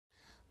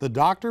The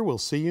doctor will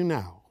see you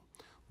now,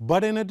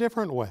 but in a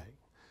different way.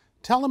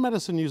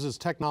 Telemedicine uses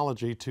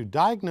technology to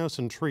diagnose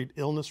and treat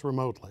illness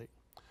remotely.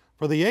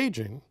 For the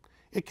aging,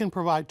 it can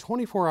provide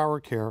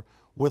 24-hour care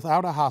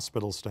without a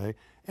hospital stay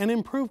and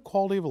improve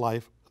quality of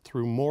life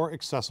through more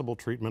accessible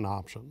treatment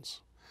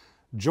options.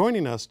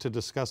 Joining us to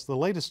discuss the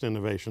latest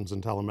innovations in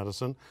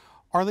telemedicine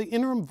are the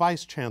Interim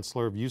Vice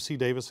Chancellor of UC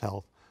Davis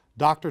Health,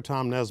 Dr.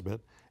 Tom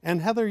Nesbitt,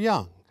 and Heather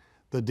Young,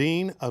 the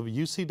Dean of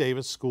UC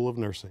Davis School of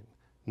Nursing.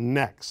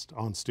 Next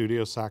on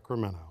Studio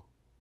Sacramento.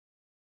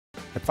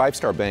 At Five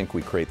Star Bank,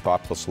 we create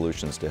thoughtful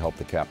solutions to help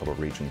the Capital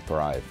Region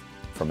thrive,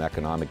 from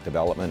economic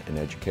development and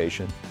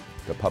education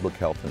to public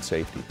health and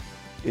safety,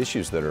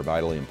 issues that are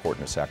vitally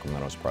important to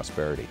Sacramento's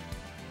prosperity.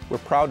 We're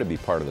proud to be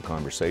part of the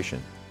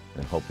conversation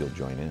and hope you'll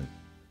join in.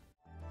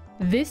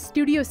 This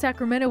Studio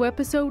Sacramento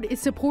episode is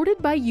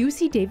supported by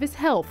UC Davis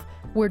Health,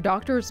 where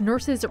doctors,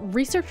 nurses,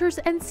 researchers,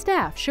 and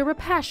staff share a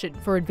passion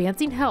for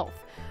advancing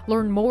health.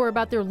 Learn more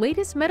about their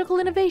latest medical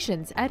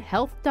innovations at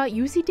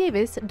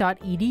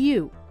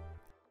health.ucdavis.edu.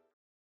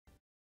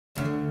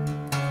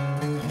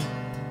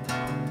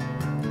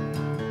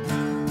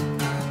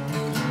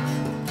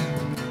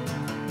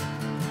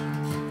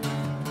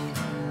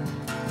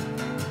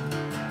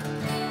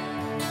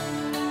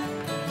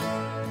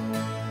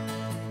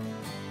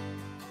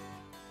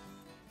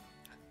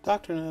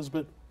 Dr.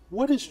 Nesbitt,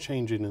 what is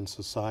changing in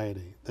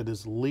society that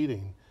is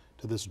leading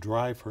to this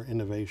drive for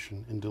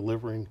innovation in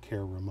delivering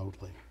care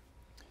remotely?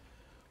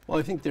 Well,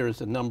 I think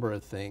there's a number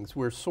of things.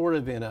 We're sort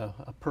of in a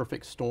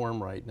perfect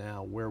storm right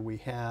now where we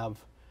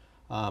have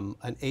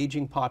an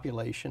aging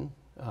population.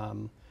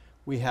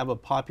 We have a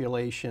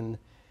population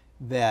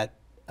that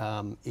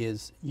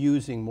is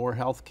using more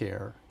health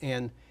care.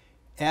 And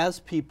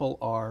as people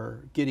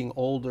are getting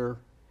older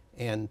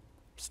and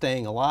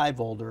staying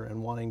alive older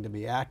and wanting to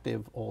be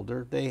active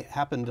older, they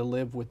happen to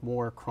live with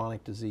more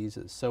chronic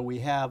diseases. So we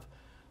have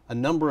a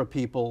number of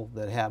people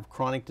that have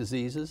chronic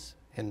diseases,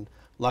 and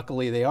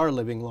luckily they are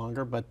living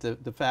longer, but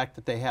the fact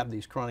that they have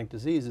these chronic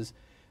diseases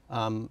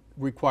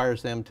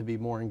requires them to be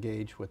more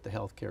engaged with the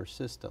healthcare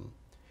system.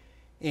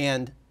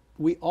 And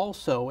we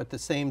also, at the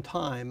same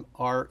time,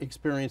 are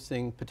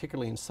experiencing,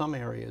 particularly in some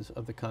areas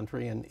of the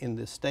country and in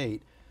this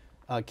state,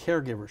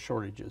 caregiver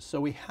shortages. So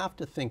we have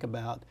to think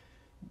about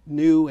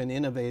new and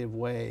innovative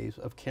ways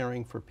of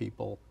caring for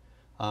people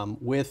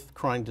with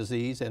chronic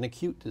disease and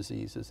acute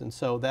diseases. And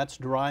so that's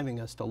driving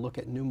us to look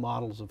at new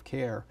models of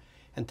care.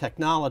 And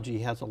technology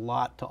has a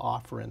lot to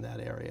offer in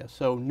that area.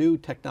 So new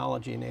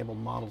technology-enabled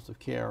models of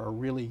care are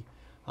really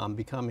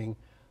becoming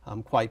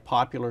quite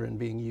popular and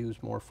being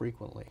used more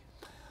frequently.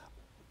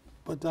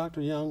 But Dr.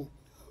 Young,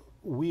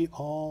 we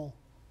all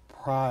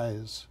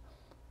prize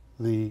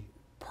the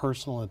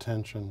personal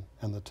attention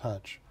and the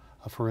touch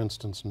of, for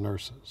instance,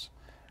 nurses.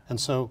 And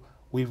so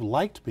we've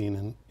liked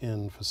being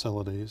in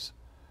facilities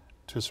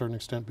to a certain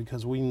extent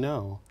because we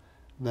know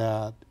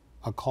that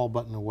a call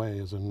button away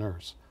is a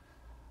nurse.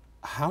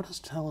 How does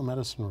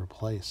telemedicine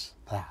replace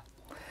that?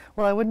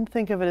 Well, I wouldn't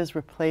think of it as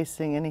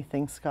replacing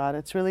anything, Scott.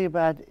 It's really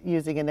about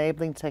using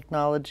enabling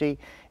technology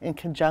in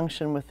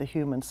conjunction with the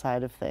human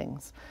side of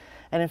things.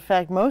 And in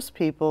fact, most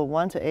people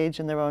want to age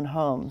in their own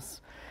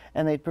homes,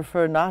 and they'd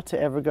prefer not to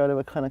ever go to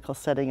a clinical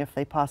setting if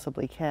they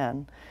possibly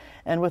can.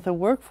 And with a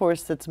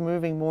workforce that's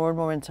moving more and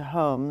more into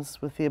homes,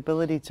 with the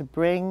ability to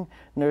bring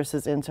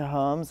nurses into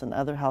homes and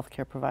other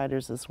healthcare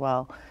providers as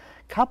well,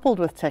 coupled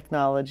with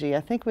technology,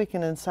 I think we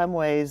can in some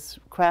ways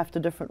craft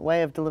a different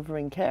way of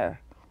delivering care.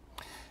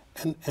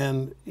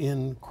 And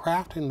in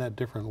crafting that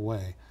different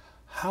way,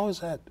 how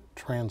is that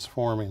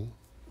transforming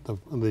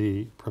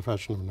the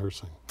profession of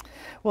nursing?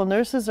 Well,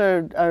 nurses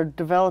are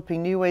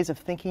developing new ways of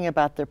thinking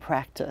about their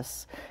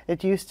practice.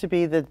 It used to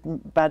be that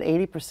about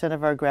 80%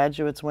 of our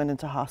graduates went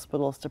into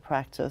hospitals to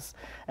practice,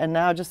 and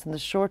now just in the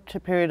short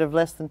period of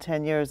less than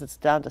 10 years, it's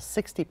down to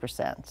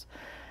 60%.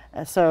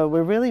 So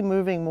we're really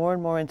moving more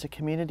and more into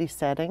community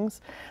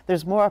settings.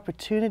 There's more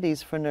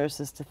opportunities for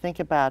nurses to think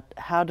about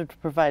how to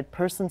provide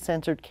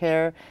person-centered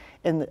care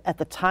at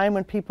the time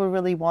when people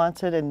really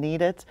want it and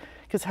need it,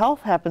 because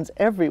health happens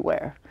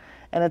everywhere.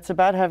 And it's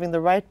about having the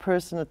right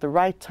person at the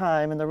right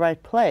time in the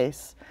right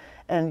place.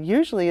 And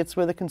usually it's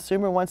where the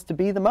consumer wants to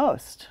be the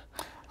most.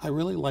 I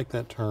really like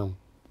that term,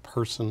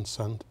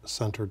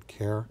 person-centered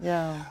care.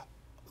 Yeah.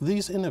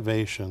 These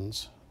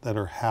innovations that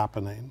are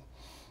happening,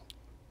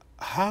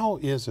 how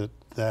is it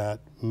that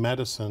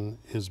medicine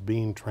is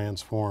being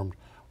transformed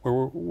where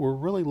we're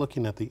really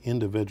looking at the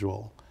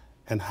individual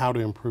and how to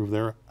improve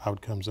their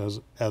outcomes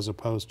as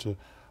opposed to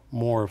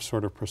more of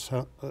sort of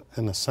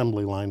an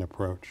assembly line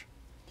approach?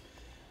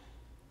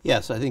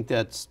 Yes, I think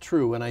that's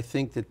true, and I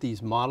think that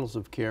these models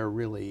of care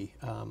really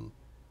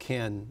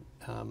can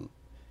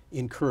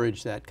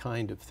encourage that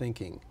kind of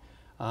thinking.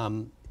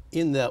 In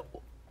the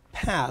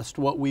past,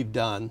 what we've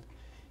done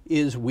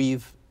is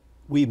we've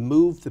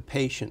moved the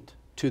patient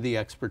to the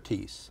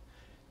expertise.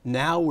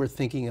 Now we're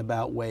thinking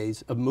about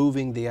ways of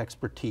moving the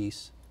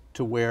expertise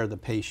to where the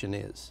patient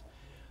is.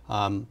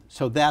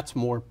 So that's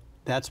more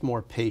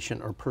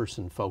patient or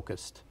person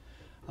focused.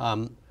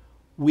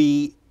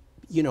 We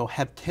you know,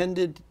 have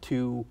tended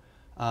to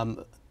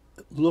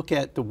look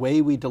at the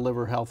way we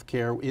deliver health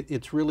care.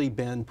 It's really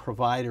been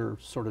provider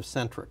sort of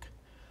centric.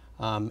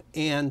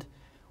 And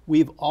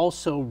we've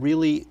also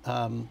really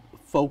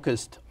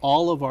focused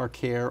all of our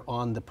care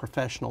on the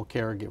professional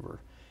caregiver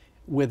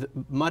with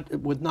not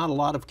a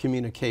lot of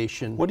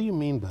communication. What do you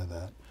mean by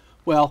that?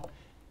 Well,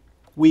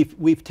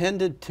 we've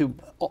tended to,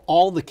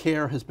 all the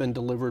care has been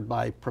delivered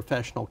by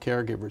professional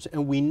caregivers,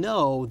 and we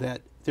know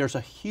that there's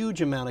a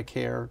huge amount of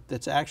care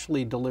that's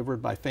actually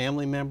delivered by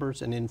family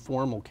members and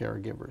informal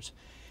caregivers.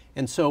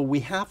 And so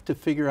we have to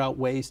figure out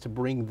ways to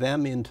bring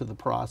them into the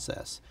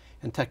process.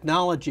 And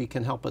technology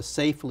can help us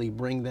safely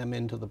bring them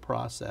into the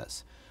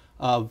process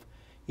of,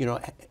 you know,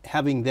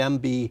 having them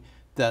be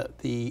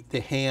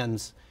the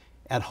hands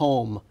at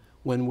home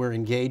when we're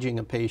engaging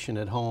a patient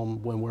at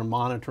home, when we're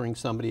monitoring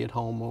somebody at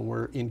home, when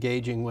we're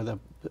engaging with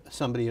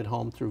somebody at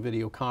home through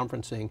video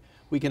conferencing.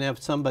 We can have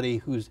somebody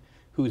who's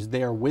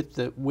there with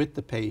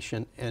the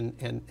patient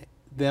and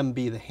them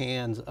be the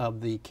hands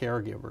of the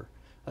caregiver,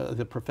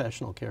 the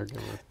professional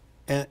caregiver.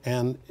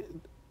 And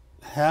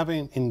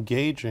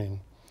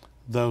engaging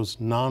those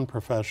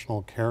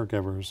non-professional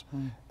caregivers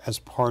as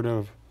part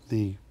of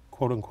the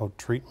quote-unquote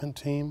treatment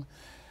team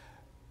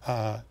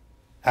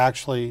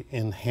actually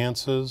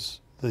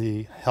enhances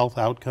the health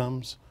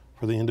outcomes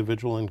for the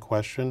individual in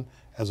question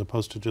as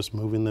opposed to just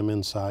moving them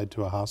inside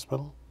to a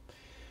hospital?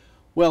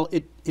 Well,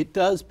 it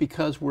does,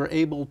 because we're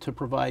able to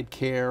provide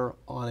care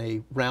on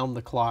a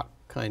round-the-clock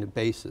kind of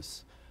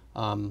basis.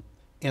 And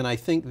I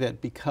think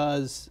that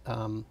because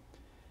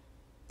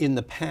in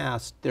the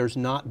past there's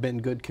not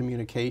been good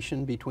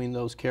communication between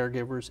those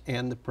caregivers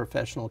and the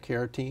professional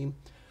care team,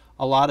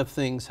 a lot of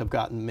things have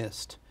gotten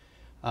missed.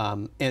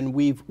 And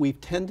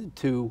we've tended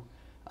to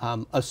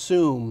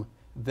assume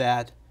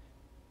that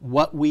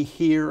what we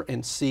hear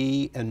and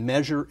see and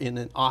measure in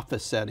an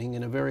office setting,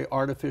 in a very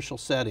artificial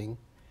setting,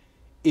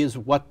 is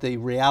what the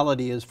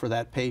reality is for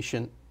that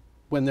patient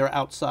when they're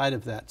outside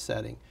of that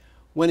setting.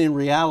 When in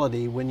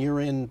reality, when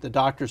you're in the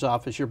doctor's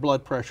office, your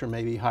blood pressure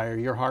may be higher,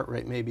 your heart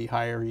rate may be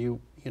higher, you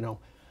know,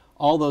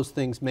 all those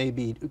things may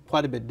be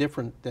quite a bit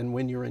different than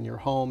when you're in your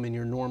home, in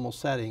your normal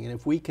setting. And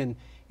if we can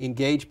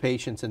engage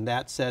patients in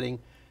that setting,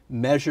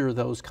 measure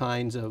those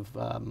kinds of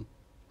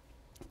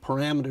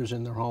parameters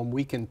in their home,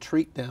 we can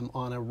treat them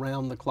on a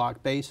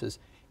round-the-clock basis.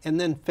 And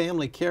then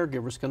family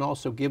caregivers can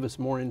also give us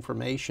more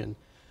information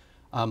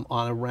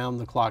on a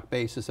round-the-clock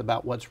basis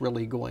about what's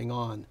really going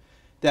on.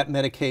 That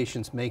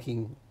medication's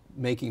making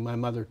my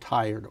mother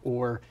tired,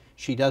 or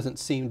she doesn't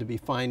seem to be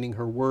finding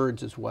her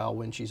words as well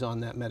when she's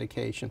on that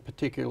medication,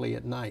 particularly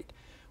at night.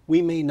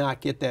 We may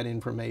not get that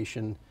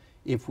information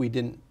if we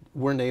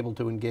weren't able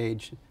to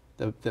engage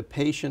the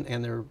patient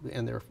and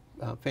their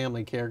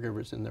family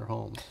caregivers in their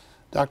homes.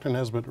 Dr.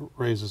 Nesbitt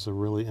raises a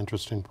really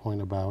interesting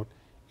point about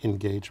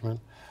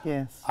engagement.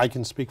 Yes. I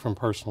can speak from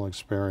personal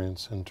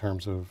experience in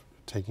terms of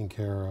taking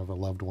care of a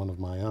loved one of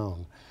my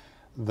own,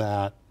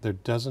 that there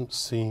doesn't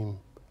seem,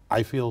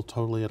 I feel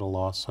totally at a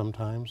loss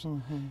sometimes,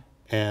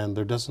 and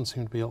there doesn't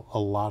seem to be a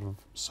lot of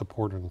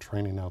support and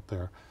training out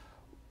there.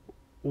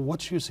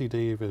 What's UC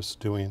Davis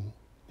doing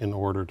in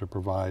order to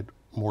provide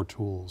more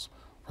tools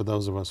for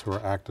those of us who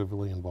are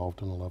actively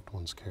involved in a loved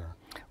one's care?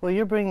 Well,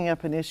 you're bringing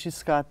up an issue,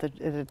 Scott,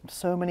 that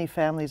so many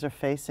families are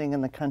facing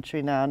in the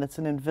country now, and it's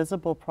an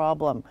invisible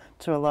problem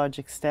to a large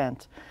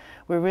extent.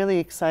 We're really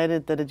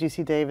excited that at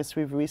UC Davis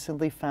we've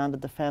recently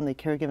founded the Family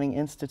Caregiving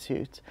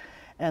Institute,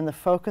 and the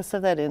focus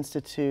of that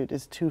institute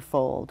is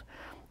twofold.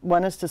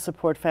 One is to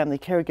support family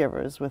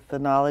caregivers with the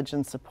knowledge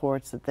and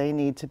supports that they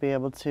need to be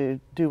able to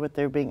do what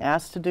they're being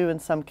asked to do in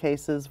some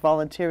cases,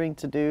 volunteering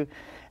to do,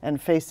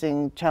 and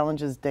facing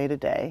challenges day to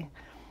day.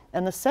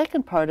 And the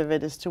second part of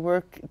it is to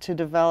work to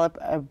develop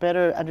a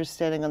better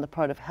understanding on the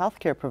part of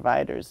healthcare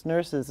providers,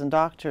 nurses and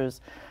doctors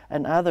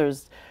and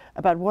others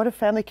about what do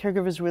family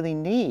caregivers really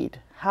need.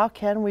 How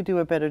can we do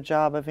a better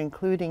job of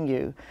including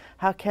you?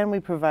 How can we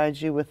provide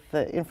you with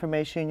the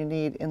information you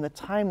need in the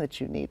time that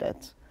you need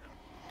it?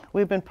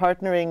 We've been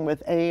partnering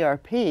with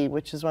AARP,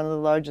 which is one of the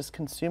largest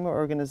consumer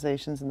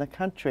organizations in the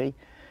country,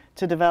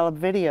 to develop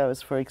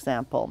videos, for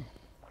example.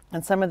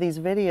 And some of these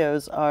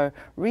videos are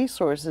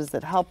resources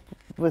that help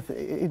with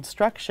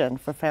instruction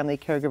for family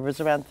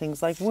caregivers around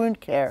things like wound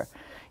care.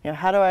 You know,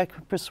 how do I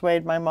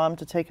persuade my mom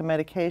to take a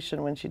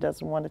medication when she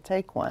doesn't want to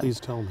take one? Please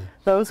tell me.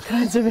 Those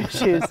kinds of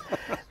issues,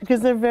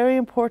 because they're very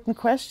important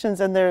questions,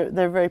 and they're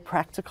very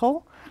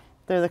practical.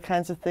 They're the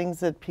kinds of things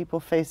that people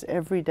face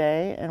every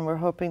day, and we're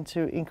hoping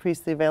to increase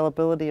the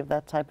availability of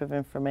that type of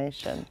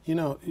information. You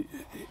know,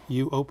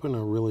 you open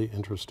a really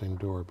interesting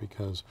door,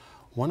 because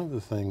one of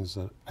the things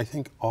that I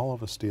think all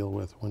of us deal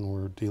with when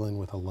we're dealing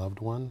with a loved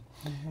one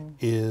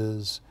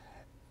is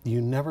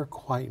you never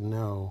quite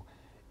know,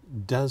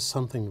 does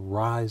something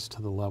rise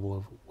to the level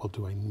of, well,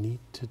 do I need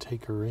to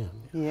take her in?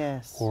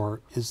 Yes.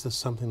 Or is this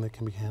something that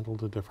can be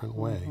handled a different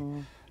way?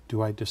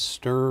 Do I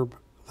disturb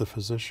the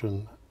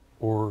physician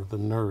or the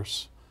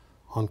nurse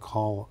on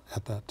call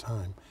at that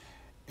time?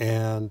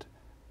 And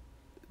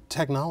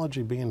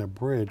technology being a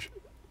bridge,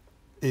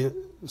 it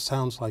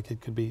sounds like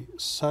it could be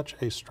such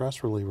a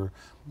stress reliever,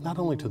 not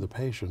only to the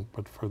patient,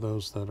 but for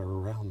those that are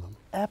around them.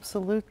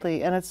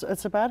 Absolutely, and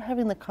it's about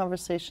having the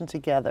conversation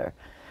together,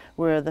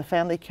 where the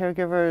family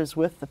caregiver is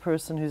with the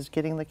person who's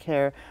getting the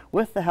care,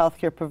 with the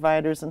healthcare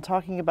providers, and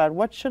talking about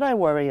what should I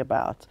worry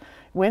about,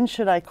 when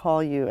should I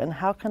call you, and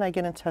how can I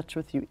get in touch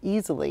with you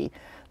easily.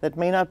 That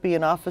may not be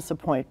an office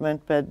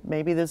appointment, but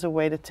maybe there's a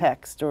way to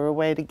text or a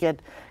way to get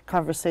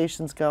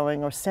conversations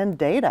going or send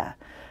data.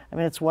 I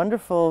mean, it's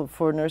wonderful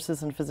for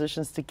nurses and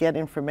physicians to get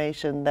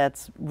information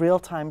that's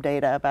real-time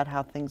data about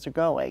how things are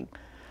going.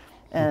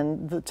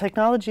 And the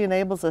technology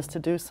enables us to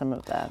do some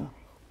of that.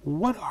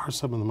 What are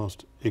some of the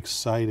most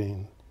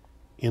exciting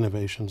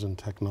innovations in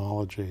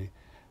technology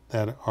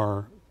that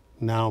are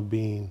now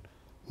being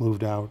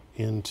moved out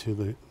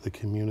into the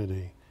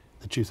community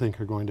that you think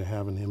are going to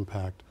have an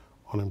impact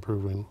on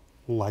improving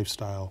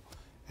lifestyle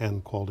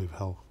and quality of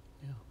health?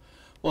 Yeah.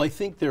 Well, I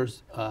think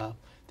there's,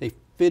 they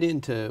fit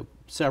into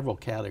several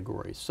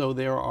categories. So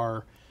there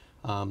are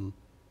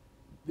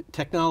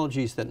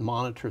technologies that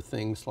monitor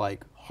things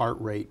like heart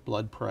rate,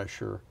 blood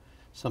pressure,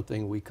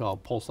 something we call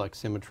pulse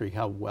oximetry,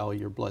 how well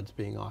your blood's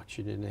being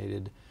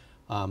oxygenated.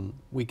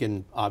 We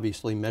can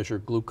obviously measure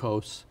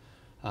glucose,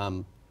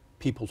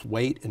 people's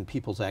weight and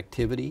people's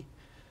activity.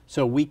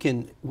 So we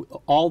can,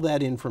 all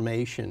that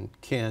information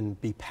can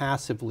be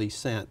passively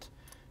sent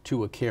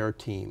to a care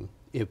team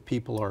if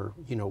people are,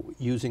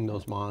 using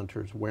those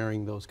monitors,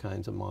 wearing those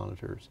kinds of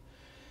monitors.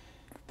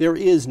 There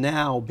is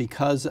now,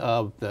 because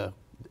of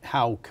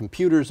how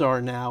computers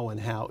are now and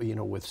how,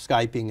 with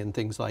Skyping and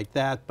things like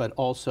that, but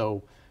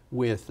also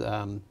with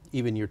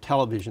even your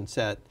television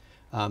set,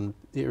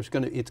 it's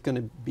going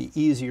to be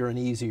easier and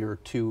easier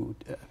to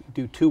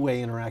do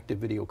two-way interactive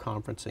video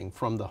conferencing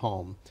from the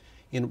home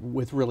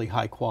with really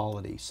high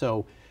quality.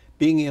 So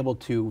being able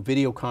to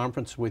video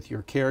conference with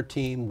your care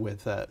team,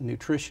 with a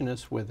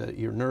nutritionist, with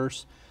your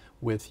nurse,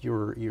 with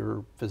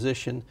your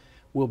physician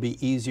will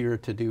be easier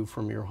to do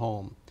from your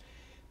home.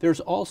 There's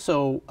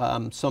also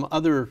some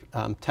other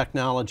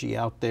technology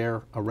out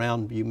there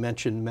around, you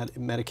mentioned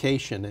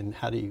medication and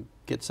how do you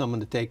get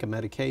someone to take a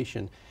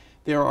medication.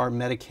 There are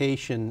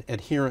medication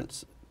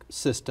adherence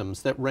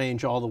systems that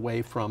range all the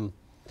way from...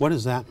 What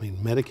does that mean,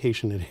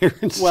 medication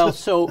adherence? Well,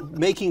 so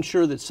making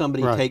sure that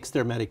somebody right. takes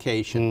their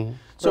medication. Mm-hmm.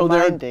 So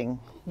reminding,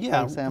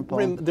 for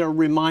example. There are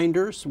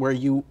reminders where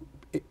you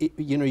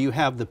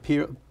have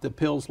the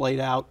pills laid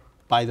out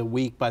by the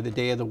week, by the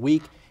day of the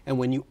week, and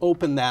when you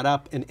open that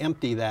up and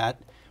empty that,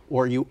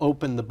 or you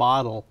open the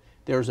bottle,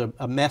 there's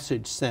a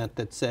message sent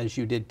that says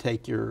you did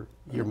take your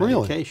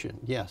medication.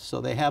 Really? Yes,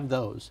 so they have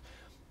those.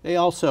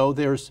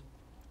 There's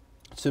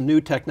some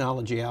new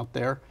technology out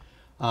there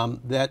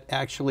that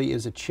actually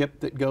is a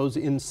chip that goes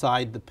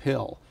inside the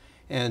pill.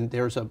 And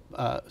there's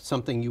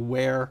something you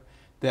wear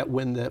that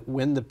when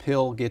the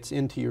pill gets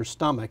into your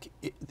stomach,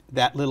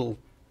 that little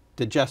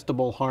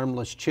digestible,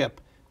 harmless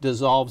chip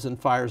dissolves and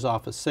fires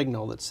off a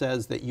signal that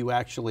says that you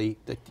actually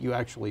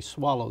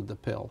swallowed the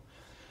pill.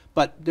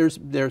 But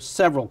there's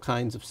several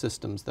kinds of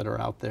systems that are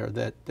out there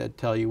that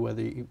tell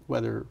you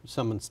whether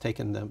someone's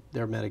taken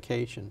their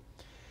medication.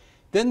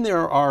 Then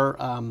there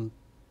are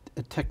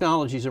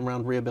technologies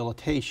around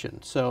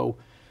rehabilitation. So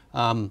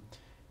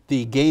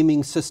the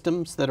gaming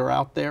systems that are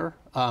out there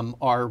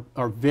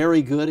are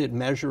very good at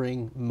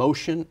measuring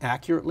motion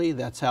accurately.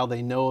 That's how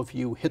they know if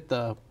you hit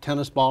the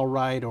tennis ball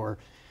right or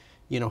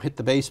hit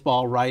the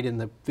baseball right in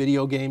the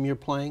video game you're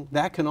playing.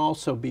 That can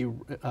also be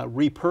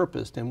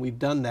repurposed, and we've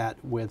done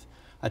that with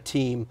a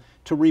team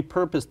to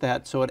repurpose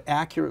that so it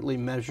accurately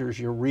measures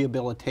your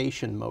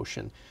rehabilitation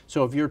motion.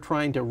 So if you're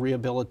trying to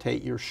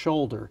rehabilitate your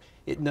shoulder,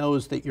 it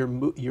knows that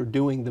you're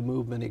doing the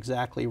movement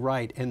exactly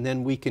right, and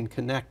then we can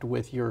connect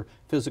with your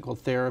physical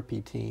therapy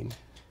team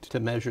to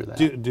measure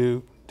that.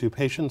 Do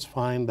patients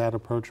find that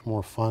approach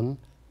more fun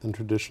than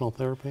traditional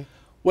therapy?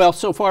 Well,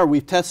 so far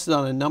we've tested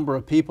on a number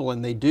of people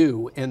and they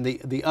do, and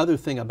the other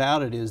thing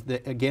about it is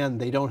that, again,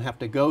 they don't have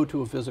to go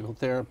to a physical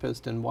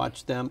therapist and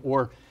watch them,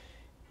 or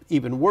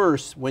even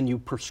worse, when you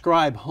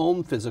prescribe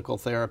home physical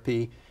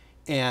therapy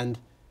and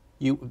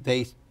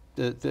the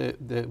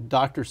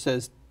doctor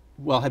says,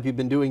 well, have you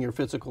been doing your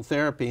physical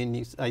therapy?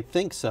 And I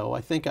think so,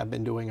 I think I've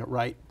been doing it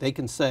right. They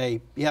can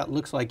say, yeah, it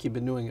looks like you've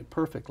been doing it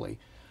perfectly.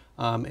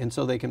 And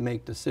so they can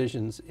make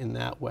decisions in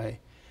that way.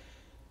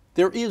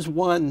 There is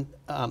one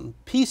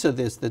piece of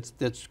this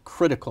that's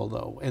critical,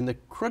 though, and the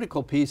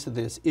critical piece of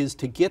this is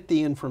to get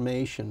the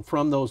information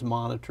from those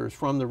monitors,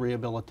 from the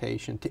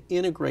rehabilitation, to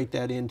integrate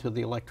that into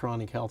the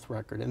electronic health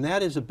record. And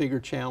that is a bigger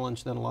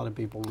challenge than a lot of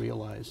people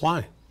realize.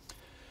 Why?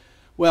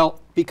 Well,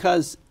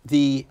 because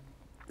the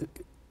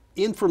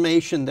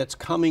information that's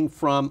coming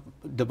from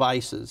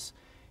devices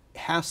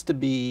has to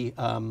be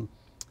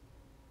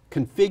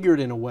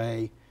configured in a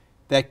way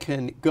that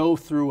can go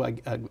through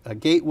a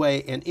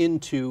gateway and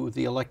into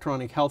the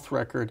electronic health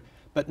record,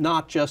 but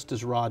not just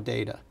as raw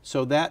data.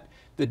 So that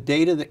the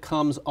data that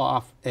comes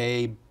off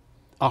a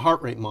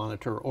heart rate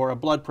monitor or a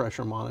blood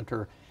pressure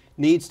monitor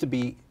needs to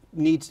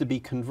be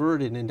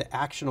converted into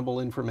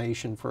actionable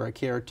information for a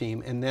care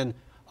team and then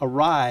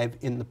arrive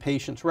in the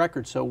patient's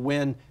record. So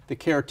when the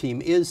care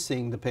team is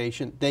seeing the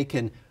patient, they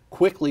can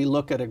quickly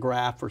look at a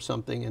graph or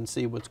something and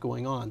see what's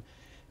going on.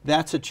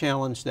 That's a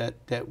challenge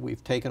that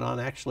we've taken on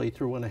actually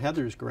through one of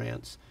Heather's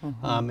grants,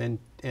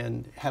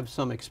 and have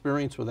some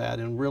experience with that.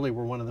 And really,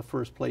 we're one of the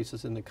first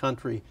places in the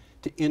country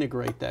to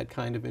integrate that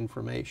kind of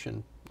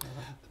information.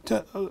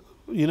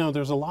 You know,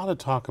 there's a lot of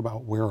talk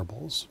about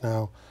wearables.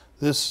 Now,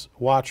 this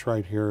watch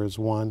right here is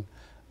one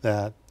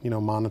that, you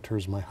know,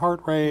 monitors my heart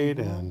rate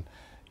and,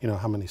 you know,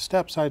 how many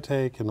steps I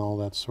take and all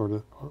that sort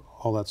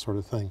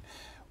of thing.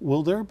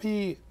 Will there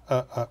be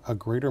a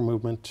greater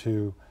movement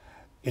to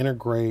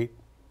integrate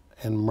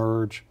and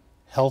merge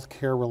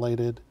healthcare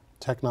related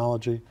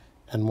technology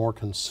and more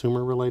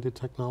consumer related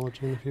technology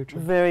in the future?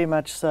 Very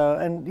much so.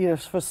 And you know,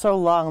 for so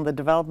long the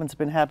development's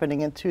been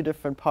happening in two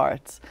different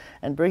parts,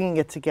 and bringing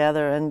it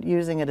together and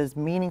using it as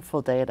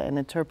meaningful data and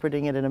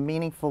interpreting it in a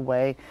meaningful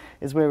way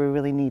is where we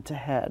really need to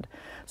head.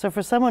 So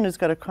for someone who's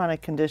got a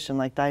chronic condition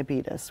like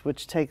diabetes,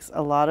 which takes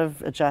a lot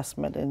of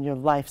adjustment in your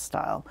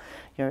lifestyle,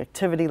 your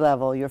activity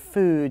level, your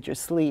food, your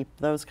sleep,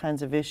 those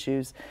kinds of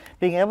issues,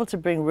 being able to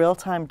bring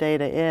real-time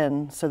data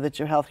in so that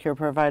your healthcare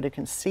provider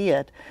can see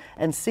it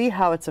and see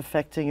how it's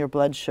affecting your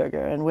blood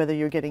sugar and whether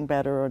you're getting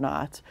better or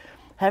not.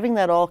 Having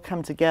that all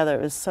come together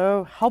is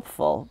so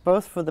helpful,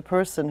 both for the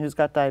person who's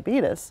got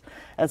diabetes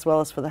as well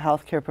as for the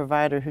healthcare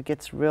provider who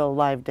gets real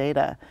live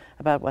data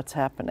about what's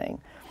happening.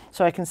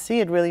 So I can see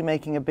it really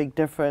making a big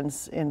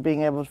difference in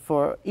being able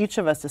for each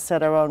of us to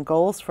set our own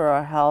goals for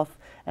our health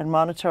and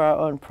monitor our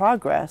own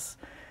progress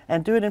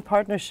and do it in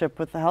partnership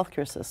with the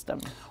healthcare system.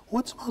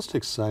 What's most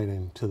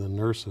exciting to the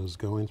nurses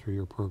going through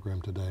your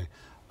program today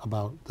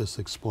about this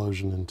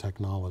explosion in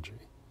technology?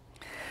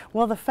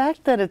 Well, the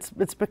fact that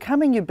it's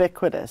becoming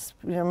ubiquitous.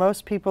 You know,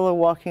 most people are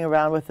walking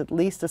around with at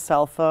least a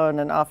cell phone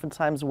and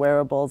oftentimes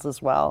wearables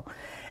as well.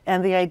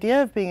 And the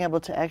idea of being able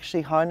to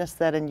actually harness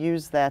that and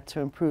use that to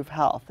improve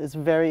health is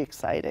very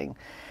exciting.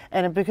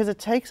 And because it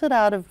takes it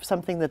out of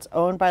something that's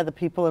owned by the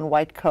people in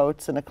white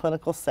coats in a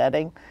clinical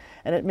setting,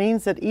 and it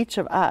means that each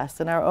of us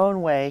in our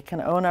own way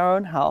can own our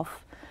own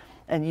health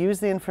and use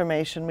the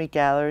information we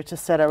gather to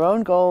set our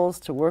own goals,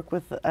 to work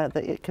with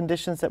the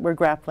conditions that we're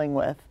grappling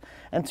with,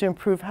 and to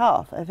improve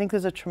health. I think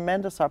there's a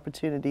tremendous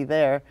opportunity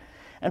there.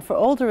 And for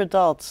older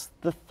adults,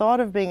 the thought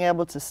of being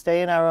able to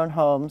stay in our own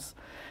homes,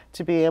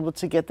 to be able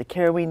to get the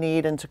care we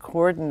need and to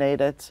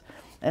coordinate it,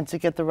 and to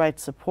get the right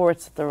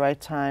supports at the right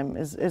time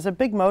is a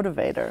big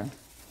motivator.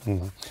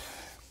 Mm-hmm.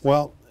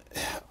 Well,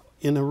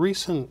 in a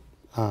recent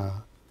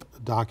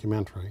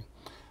documentary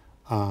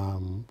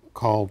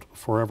called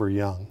Forever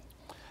Young,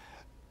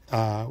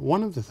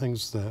 one of the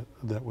things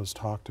that was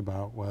talked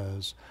about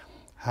was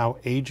how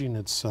aging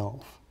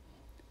itself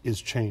is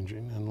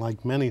changing. And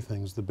like many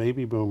things, the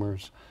baby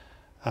boomers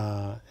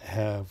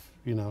have,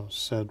 you know,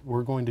 said,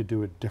 we're going to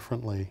do it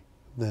differently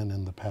than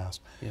in the past.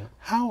 Yeah.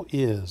 How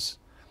is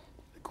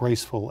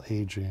graceful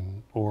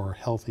aging or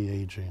healthy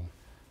aging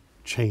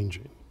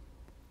changing?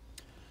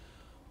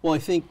 Well, I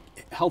think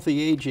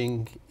healthy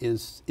aging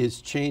is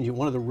changing.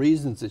 One of the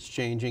reasons it's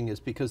changing is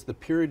because the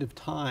period of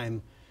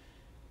time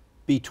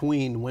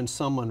between when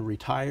someone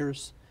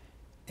retires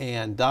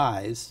and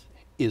dies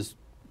is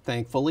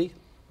thankfully,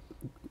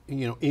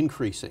 you know,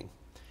 increasing.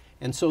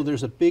 And so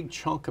there's a big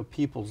chunk of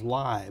people's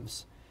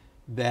lives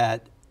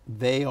that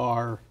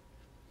they're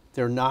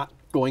not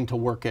going to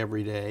work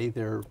every day.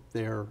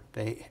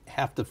 They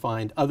have to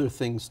find other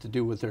things to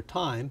do with their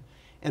time.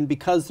 And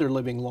because they're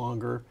living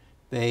longer,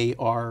 they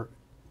are,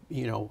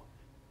 you know,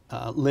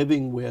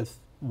 living with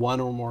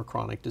one or more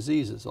chronic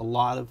diseases. A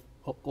lot of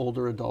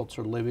older adults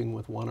are living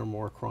with one or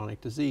more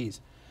chronic disease.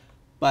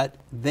 But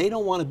they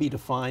don't want to be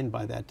defined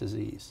by that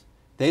disease.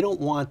 They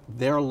don't want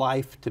their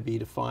life to be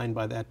defined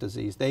by that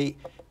disease. They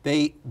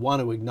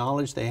want to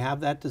acknowledge they have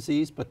that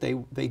disease, but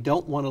they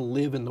don't want to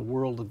live in the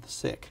world of the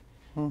sick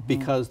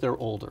because they're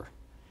older.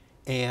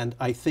 And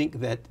I think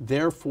that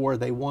therefore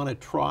they want to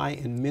try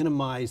and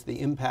minimize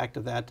the impact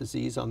of that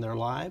disease on their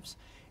lives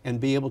and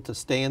be able to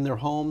stay in their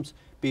homes,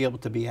 be able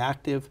to be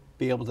active,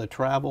 be able to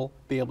travel,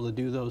 be able to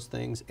do those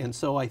things. And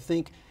so I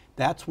think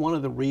that's one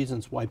of the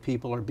reasons why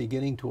people are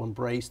beginning to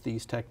embrace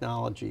these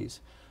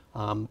technologies,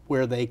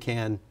 where they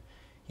can,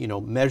 you know,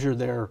 measure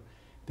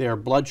their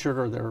blood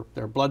sugar,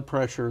 their blood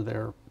pressure,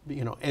 their,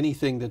 you know,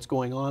 anything that's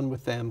going on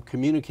with them,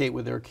 communicate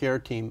with their care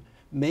team,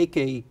 make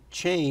a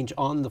change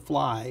on the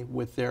fly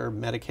with their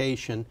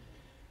medication,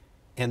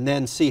 and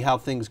then see how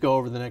things go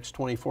over the next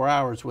 24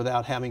 hours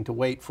without having to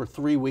wait for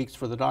 3 weeks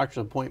for the doctor's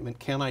appointment.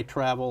 Can I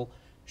travel?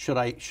 Should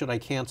I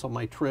cancel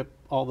my trip?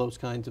 All those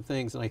kinds of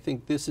things. And I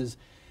think this is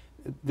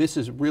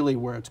really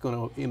where it's going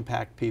to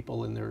impact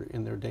people in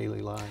their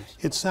daily lives.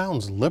 It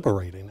sounds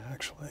liberating,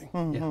 actually.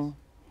 Yes.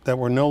 That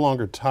we're no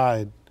longer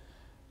tied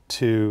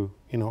to,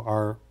 you know,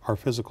 our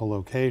physical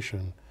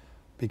location,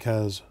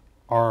 because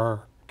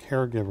our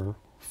caregiver,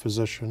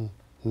 physician,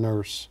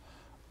 nurse,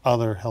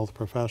 other health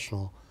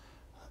professional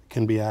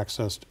can be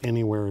accessed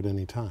anywhere at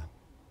any time.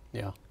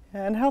 Yeah.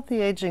 And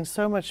healthy aging is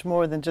so much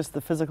more than just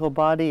the physical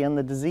body and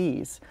the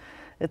disease.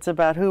 It's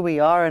about who we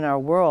are in our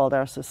world,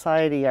 our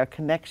society, our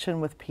connection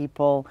with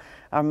people,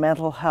 our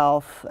mental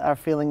health, our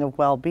feeling of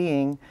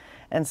well-being.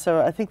 And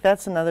so I think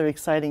that's another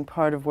exciting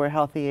part of where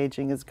healthy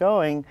aging is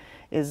going,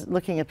 is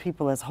looking at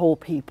people as whole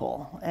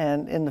people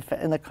and in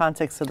the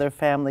context of their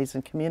families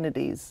and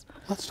communities.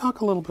 Let's talk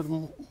a little bit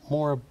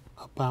more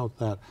about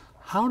that.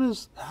 How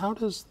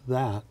does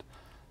that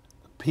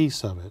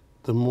piece of it,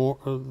 the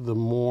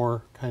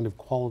more kind of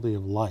quality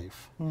of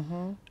life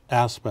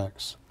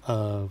aspects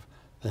of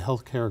the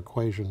healthcare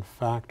equation,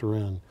 factor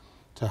in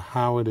to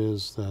how it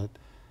is that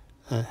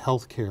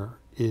healthcare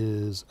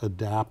is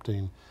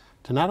adapting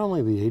to not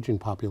only the aging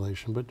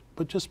population,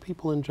 but just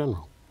people in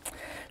general?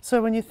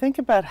 So when you think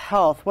about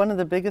health, one of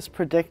the biggest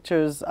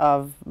predictors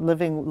of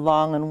living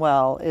long and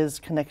well is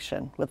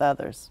connection with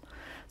others.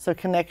 So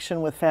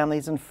connection with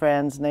families and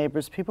friends,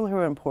 neighbors, people who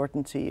are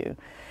important to you.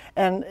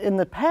 And in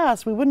the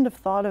past, we wouldn't have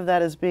thought of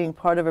that as being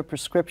part of a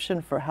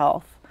prescription for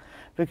health,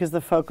 because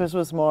the focus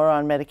was more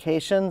on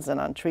medications and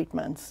on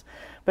treatments.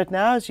 But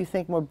now, as you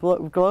think more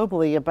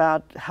globally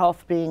about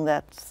health being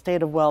that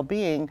state of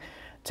well-being,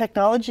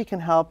 technology can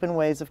help in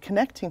ways of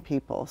connecting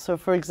people. So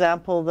for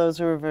example, those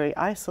who are very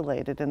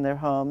isolated in their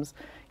homes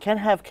can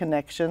have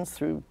connections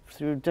through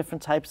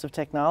different types of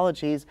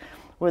technologies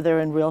where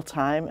they're in real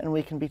time and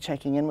we can be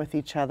checking in with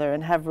each other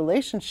and have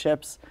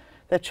relationships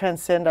that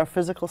transcend our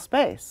physical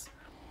space.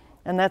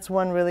 And that's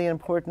one really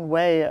important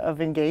way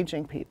of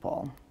engaging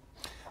people.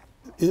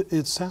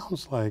 It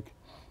sounds like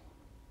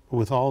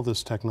with all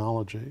this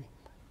technology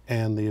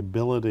and the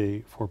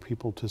ability for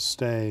people to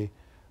stay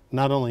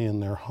not only in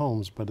their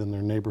homes but in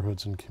their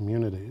neighborhoods and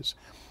communities,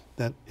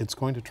 that it's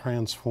going to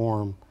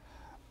transform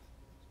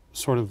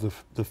sort of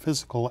the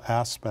physical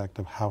aspect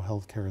of how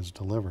healthcare is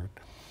delivered.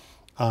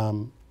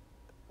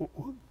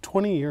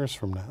 20 years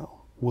from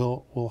now,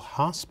 will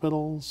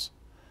hospitals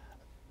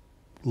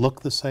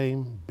look the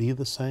same, be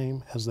the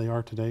same as they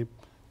are today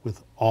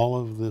with all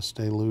of this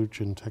deluge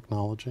in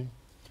technology?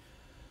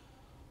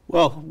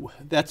 Well,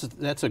 that's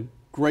a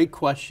great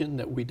question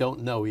that we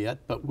don't know yet,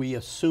 but we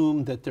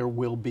assume that there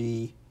will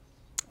be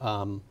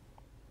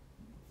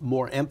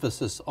more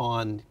emphasis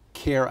on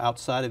care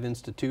outside of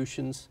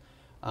institutions,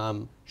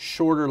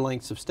 shorter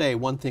lengths of stay.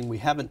 One thing we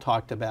haven't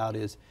talked about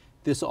is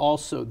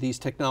these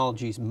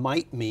technologies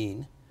might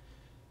mean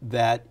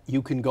that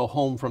you can go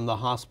home from the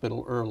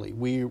hospital early.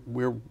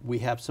 We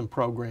have some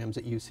programs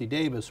at UC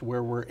Davis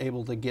where we're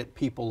able to get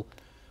people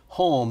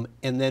home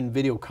and then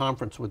video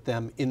conference with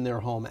them in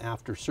their home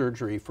after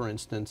surgery, for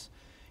instance.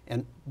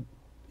 And,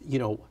 you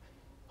know,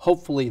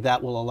 hopefully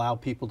that will allow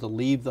people to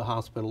leave the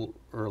hospital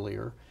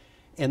earlier.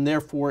 And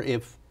therefore,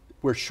 if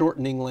we're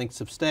shortening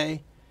lengths of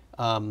stay,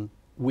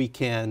 we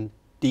can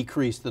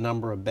decrease the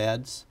number of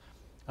beds.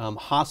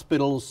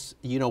 Hospitals,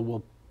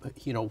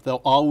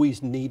 they'll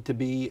always need to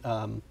be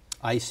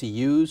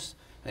ICUs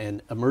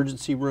and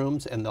emergency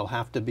rooms, and they'll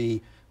have to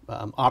be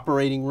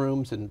operating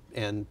rooms,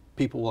 and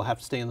people will have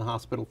to stay in the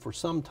hospital for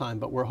some time,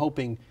 but we're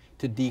hoping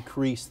to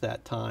decrease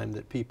that time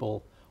that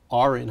people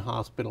are in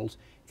hospitals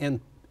and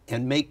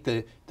make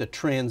the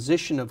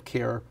transition of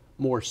care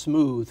more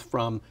smooth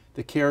from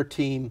the care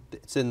team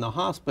that's in the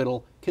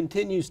hospital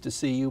continues to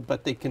see you,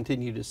 but they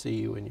continue to see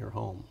you in your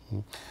home.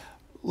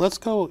 Let's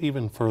go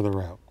even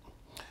further out.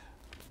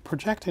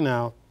 Projecting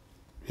out,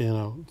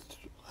 in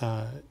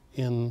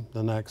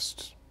the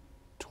next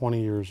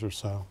 20 years or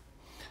so,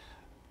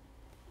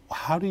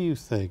 how do you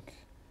think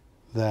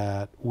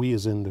that we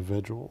as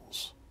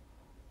individuals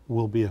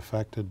will be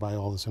affected by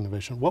all this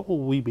innovation? What will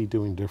we be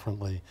doing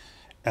differently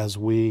as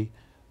we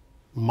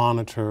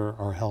monitor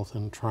our health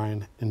and try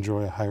and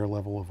enjoy a higher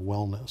level of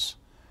wellness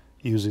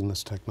using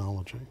this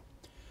technology?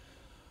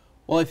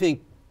 Well, I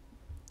think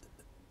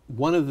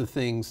one of the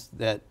things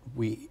that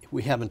we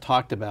haven't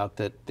talked about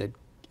that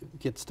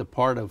gets to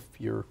part of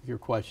your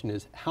question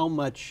is how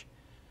much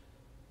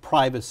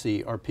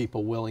privacy are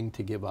people willing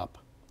to give up?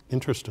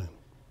 Interesting.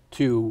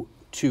 To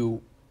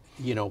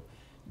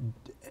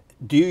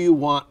do you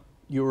want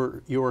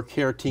your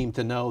care team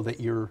to know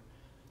that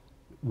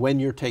when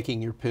you're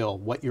taking your pill,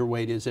 what your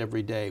weight is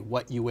every day,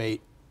 what you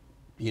ate,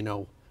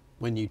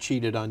 when you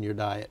cheated on your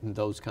diet and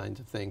those kinds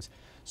of things.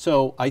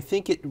 So I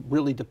think it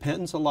really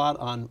depends a lot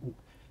on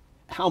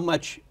how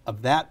much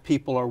of that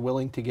people are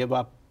willing to give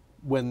up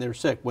when they're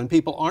sick. When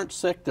people aren't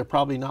sick, they're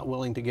probably not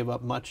willing to give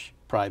up much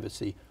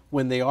privacy.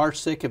 When they are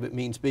sick, if it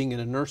means being in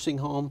a nursing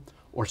home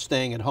or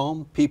staying at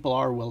home, people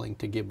are willing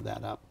to give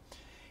that up.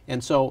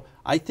 And so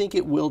I think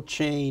it will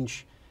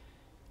change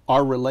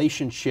our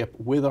relationship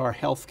with our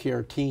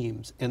healthcare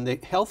teams, and the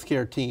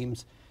healthcare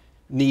teams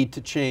need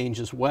to change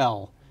as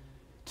well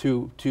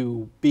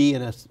to be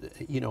in a,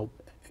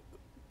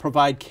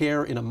 provide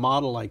care in a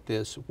model like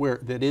this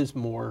that is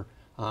more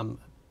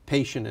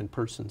patient and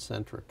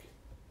person-centric.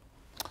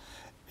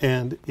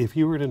 And if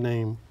you were to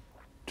name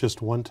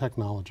just one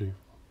technology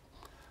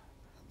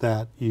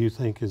that you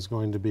think is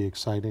going to be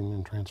exciting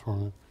and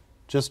transformative,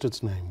 just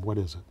its name, what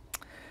is it?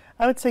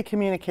 I would say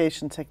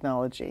communication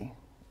technology.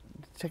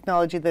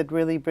 Technology that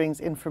really brings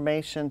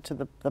information to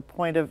the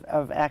point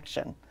of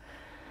action.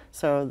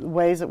 So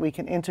ways that we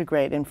can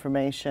integrate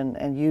information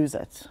and use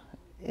it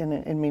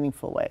in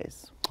meaningful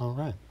ways. All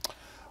right.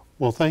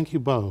 Well, thank you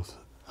both.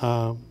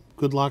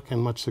 Good luck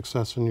and much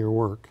success in your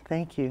work.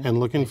 Thank you. And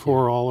looking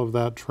for all of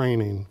that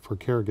training for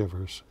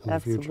caregivers in the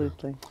future.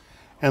 Absolutely.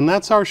 And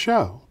that's our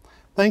show.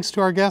 Thanks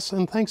to our guests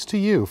and thanks to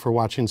you for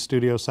watching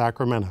Studio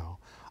Sacramento.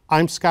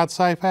 I'm Scott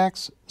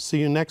Syphax. See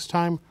you next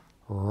time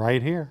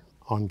right here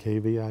on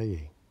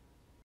KVIE.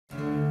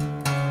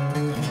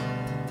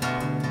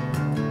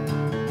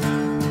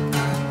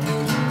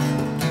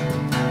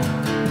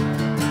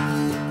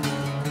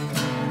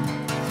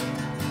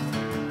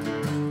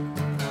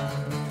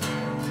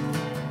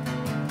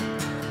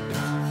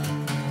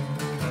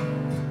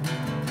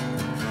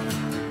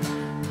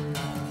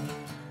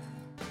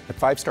 At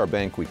Five Star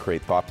Bank, we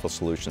create thoughtful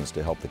solutions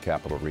to help the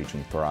Capital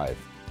Region thrive,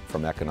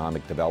 from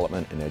economic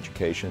development and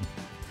education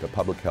to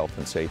public health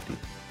and safety,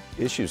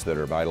 issues that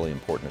are vitally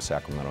important to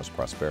Sacramento's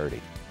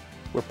prosperity.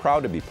 We're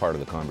proud to be part of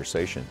the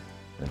conversation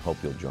and hope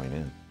you'll join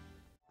in.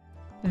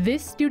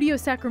 This Studio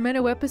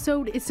Sacramento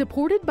episode is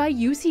supported by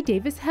UC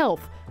Davis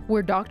Health,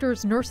 where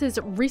doctors, nurses,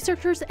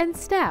 researchers, and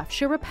staff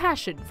share a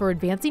passion for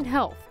advancing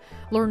health.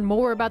 Learn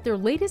more about their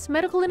latest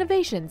medical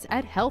innovations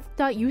at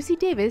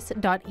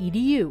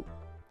health.ucdavis.edu.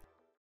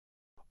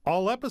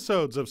 All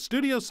episodes of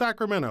Studio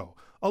Sacramento,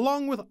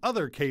 along with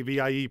other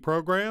KVIE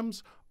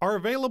programs, are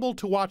available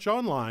to watch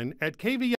online at KVIE.